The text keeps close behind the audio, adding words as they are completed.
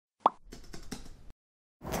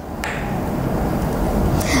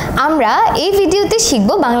আমরা এই ভিডিওতে শিখব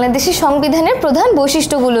বাংলাদেশের সংবিধানের প্রধান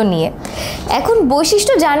বৈশিষ্ট্যগুলো নিয়ে। এখন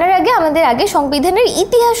বৈশিষ্ট্য জানার আগে আমাদের সংবিধানের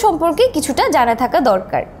ইতিহাস সম্পর্কে কিছুটা জানা থাকা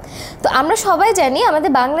দরকার। তো আমরা সবাই জানি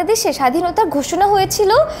আমাদের বাংলাদেশে স্বাধীনতার ঘোষণা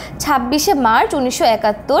হয়েছিল 26শে মার্চ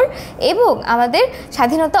 1971 এবং আমাদের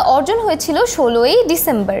স্বাধীনতা অর্জন হয়েছিল 16ই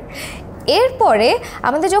ডিসেম্বর। এরপরে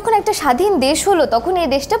আমাদের যখন একটা স্বাধীন দেশ হলো তখন এই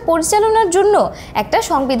দেশটা পরিচালনার জন্য একটা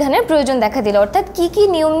সংবিধানের প্রয়োজন দেখা দিল, অর্থাৎ কী কী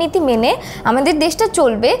নিয়মনীতি মেনে আমাদের দেশটা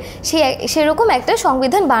চলবে সেরকম একটা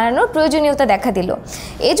সংবিধান বানানোর প্রয়োজনীয়তা দেখা দিল।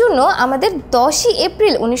 এজন্য আমাদের 10ই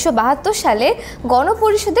এপ্রিল 1972 সালে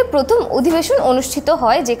গণপরিষদের প্রথম অধিবেশন অনুষ্ঠিত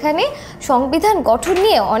হয়, যেখানে সংবিধান গঠন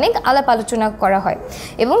নিয়ে অনেক আলাপ আলোচনা করা হয়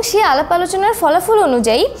এবং সেই আলাপ আলোচনার ফলাফল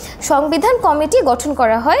অনুযায়ী সংবিধান কমিটি গঠন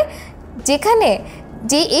করা হয়, যেখানে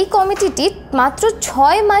এই কমিটিটি মাত্র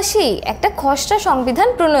 6 মাসেই একটা খসড়া সংবিধান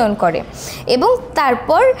প্রণয়ন করে এবং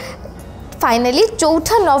তারপর ফাইনালি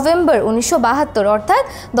 4 নভেম্বর 1972 অর্থাৎ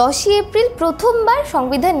 10ই এপ্রিল প্রথমবার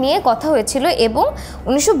সংবিধান নিয়ে কথা হয়েছিল এবং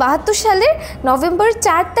 1972 সালের নভেম্বর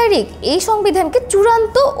 4 তারিখ এই সংবিধানকে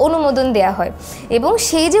চূড়ান্ত অনুমোদন দেওয়া হয় এবং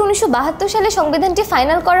সেই যে 1972 সালে সংবিধানটি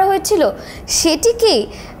ফাইনাল করা হয়েছিল সেটিকেই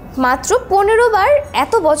মাত্র 15 বার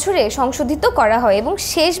এত বছরে সংশোধিত করা হয় এবং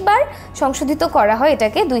শেষবার সংশোধিত করা হয়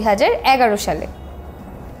এটাকে 2011 সালে।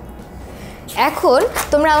 এখন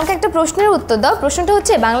তোমরা আমাকে একটা প্রশ্নের উত্তর দাও। প্রশ্নটা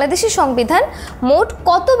হচ্ছে, বাংলাদেশের সংবিধান মোট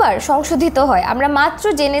কতবার সংশোধিত হয়? আমরা মাত্র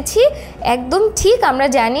জেনেছি, একদম ঠিক, আমরা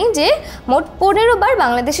জানি যে মোট 15 বার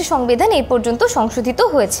বাংলাদেশের সংবিধান এই পর্যন্ত সংশোধিত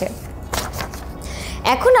হয়েছে।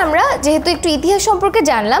 এখন আমরা যেহেতু একটু ইতিহাস সম্পর্কে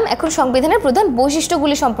জানলাম, এখন সংবিধানের প্রধান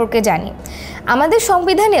বৈশিষ্ট্যগুলি সম্পর্কে জানি। আমাদের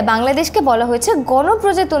সংবিধানে বাংলাদেশকে বলা হয়েছে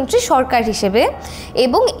গণপ্রজাতন্ত্রী সরকার হিসেবে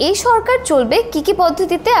এবং এই সরকার চলবে কী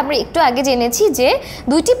পদ্ধতিতে? আমরা একটু আগে জেনেছি যে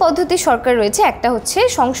 2টি পদ্ধতির সরকার রয়েছে, একটা হচ্ছে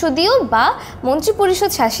সংসদীয় বা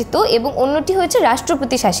মন্ত্রিপরিষদ শাসিত এবং অন্যটি হচ্ছে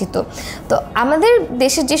রাষ্ট্রপতি শাসিত। তো আমাদের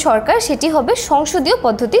দেশের যে সরকার সেটি হবে সংসদীয়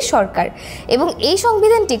পদ্ধতির সরকার এবং এই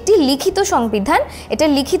সংবিধানটি একটি লিখিত সংবিধান। এটা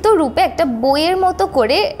লিখিত রূপে একটা বইয়ের মতো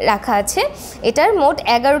করে রাখা আছে। এটার মোট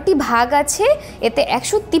 11টি ভাগ আছে, এতে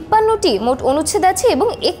 153টি মোট অনুচ্ছেদ আছে এবং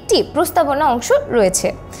একটি প্রস্তাবনা অংশ রয়েছে।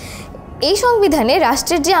 এই সংবিধানে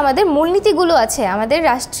রাষ্ট্রের যে আমাদের মূলনীতিগুলো আছে, আমাদের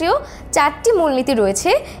রাষ্ট্রীয় 4টি মূলনীতি রয়েছে,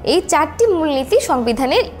 এই 4টি মূলনীতি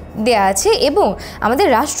সংবিধানে দেয়া আছে এবং আমাদের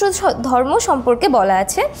রাষ্ট্র ধর্ম সম্পর্কে বলা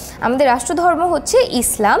আছে। আমাদের রাষ্ট্রধর্ম হচ্ছে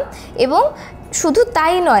ইসলাম এবং শুধু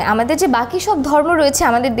তাই নয়, আমাদের যে বাকি সব ধর্ম রয়েছে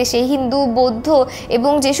আমাদের দেশে, হিন্দু, বৌদ্ধ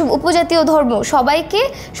এবং যেসব উপজাতীয় ধর্ম, সবাইকে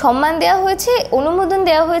সম্মান দেওয়া হয়েছে, অনুমোদন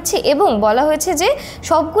দেওয়া হয়েছে এবং বলা হয়েছে যে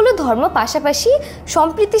সবগুলো ধর্ম পাশাপাশি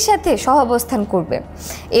সম্প্রীতির সাথে সহাবস্থান করবে।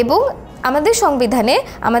 এবং আমাদের সংবিধানে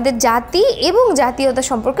আমাদের জাতি এবং জাতীয়তা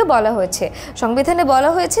সম্পর্কে বলা হয়েছে। সংবিধানে বলা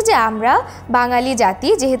হয়েছে যে আমরা বাঙালি জাতি,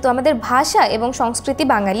 যেহেতু আমাদের ভাষা এবং সংস্কৃতি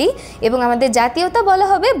বাঙালি, এবং আমাদের জাতীয়তা বলা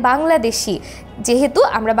হবে বাংলাদেশি, যেহেতু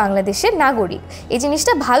আমরা বাংলাদেশের নাগরিক। এই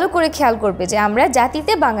জিনিসটা ভালো করে খেয়াল করবে যে আমরা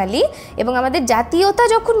জাতিতে বাঙালি এবং আমাদের জাতীয়তা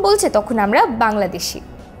যখন বলছে তখন আমরা বাংলাদেশি।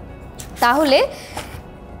 তাহলে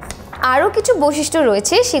আরও কিছু বৈশিষ্ট্য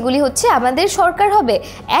রয়েছে, সেগুলি হচ্ছে আমাদের সরকার হবে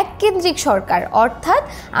এককেন্দ্রিক সরকার, অর্থাৎ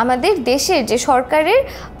আমাদের দেশের যে সরকারের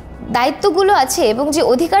দায়িত্বগুলো আছে এবং যে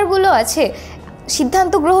অধিকারগুলো আছে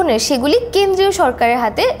সিদ্ধান্ত গ্রহণের, সেগুলি কেন্দ্রীয় সরকারের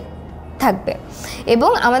হাতে থাকবে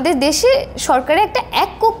এবং আমাদের দেশে সরকারের একটা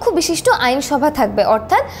এককক্ষ বিশিষ্ট আইনসভা থাকবে,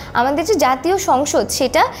 অর্থাৎ আমাদের যে জাতীয় সংসদ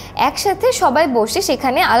সেটা একসাথে সবাই বসে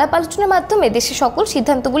সেখানে আলাপ আলোচনার মাধ্যমে দেশের সকল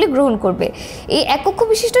সিদ্ধান্তগুলি গ্রহণ করবে। এই এককক্ষ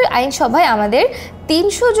বিশিষ্ট আইনসভায় আমাদের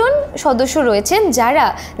 300 জন সদস্য রয়েছেন যারা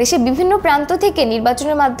দেশের বিভিন্ন প্রান্ত থেকে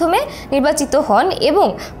নির্বাচনের মাধ্যমে নির্বাচিত হন এবং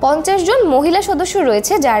 50 জন মহিলা সদস্য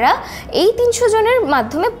রয়েছে যারা এই 300 জনের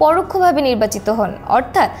মাধ্যমে পরোক্ষভাবে নির্বাচিত হন,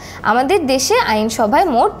 অর্থাৎ আমাদের দেশে আইনসভায়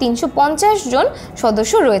মোট 350 জন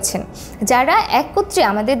সদস্য রয়েছেন যারা একত্রে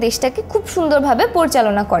আমাদের দেশটাকে খুব সুন্দরভাবে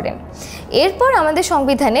পরিচালনা করেন। এরপর আমাদের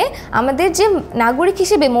সংবিধানে আমাদের যে নাগরিক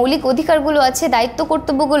হিসেবে মৌলিক অধিকারগুলো আছে, দায়িত্ব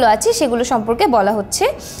কর্তব্যগুলো আছে, সেগুলো সম্পর্কে বলা হচ্ছে।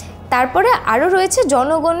 তারপরে আরও রয়েছে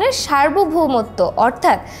জনগণের সার্বভৌমত্ব,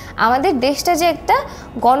 অর্থাৎ আমাদের দেশটা যে একটা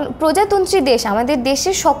প্রজাতন্ত্রী দেশ, আমাদের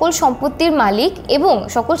দেশের সকল সম্পত্তির মালিক এবং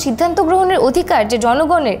সকল সিদ্ধান্ত গ্রহণের অধিকার যে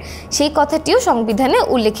জনগণের, সেই কথাটিও সংবিধানে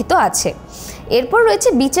উল্লেখিত আছে। এরপর রয়েছে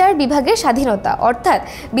বিচার বিভাগের স্বাধীনতা, অর্থাৎ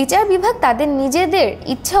বিচার বিভাগ তাদের নিজেদের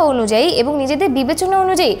ইচ্ছা অনুযায়ী এবং নিজেদের বিবেচনা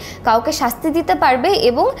অনুযায়ী কাউকে শাস্তি দিতে পারবে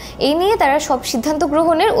এবং এই নিয়ে তারা সব সিদ্ধান্ত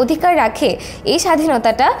গ্রহণের অধিকার রাখে। এই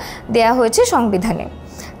স্বাধীনতাটা দেয়া হয়েছে সংবিধানে।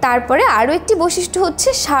 তারপরে আরও একটি বৈশিষ্ট্য হচ্ছে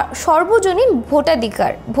সর্বজনীন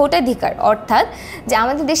ভোটাধিকার, অর্থাৎ যে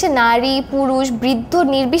আমাদের দেশে নারী, পুরুষ, বৃদ্ধ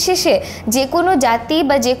নির্বিশেষে যে কোনো জাতি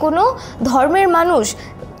বা যে কোনো ধর্মের মানুষ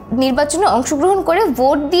নির্বাচনে অংশগ্রহণ করে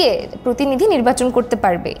ভোট দিয়ে প্রতিনিধি নির্বাচন করতে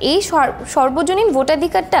পারবে। এই সর্বজনীন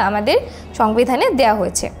ভোটাধিকারটা আমাদের সংবিধানে দেওয়া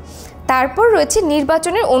হয়েছে। তারপর রয়েছে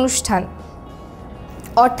নির্বাচনের অনুষ্ঠান,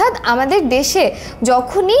 অর্থাৎ আমাদের দেশে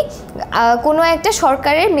যখনই কোনো একটা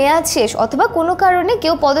সরকারের মেয়াদ শেষ অথবা কোনো কারণে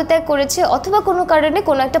কেউ পদত্যাগ করেছে অথবা কোনো কারণে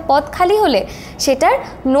কোনো একটা পদ খালি হলে সেটার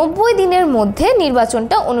 90 দিনের মধ্যে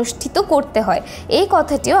নির্বাচনটা অনুষ্ঠিত করতে হয়। এই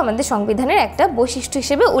কথাটিও আমাদের সংবিধানের একটা বৈশিষ্ট্য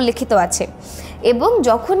হিসেবে উল্লেখিত আছে। এবং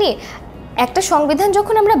যখনই একটা সংবিধান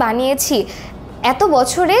যখন আমরা বানিয়েছি, এত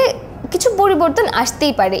বছরে কিছু পরিবর্তন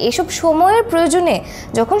আসতেই পারে। এসব সময়ের প্রয়োজনে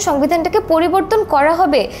যখন সংবিধানটাকে পরিবর্তন করা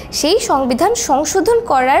হবে, সেই সংবিধান সংশোধন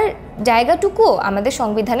করার জায়গাটুকুও আমাদের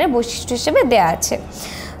সংবিধানের বৈশিষ্ট্য হিসেবে দেয়া আছে।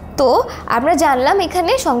 তো আমরা জানলাম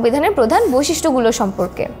এখানে সংবিধানের প্রধান বৈশিষ্ট্যগুলো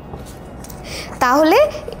সম্পর্কে। তাহলে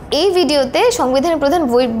এই ভিডিওতে সংবিধানের প্রধান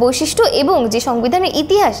বৈশিষ্ট্য এবং যে সংবিধানের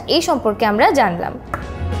ইতিহাস এই সম্পর্কে আমরা জানলাম।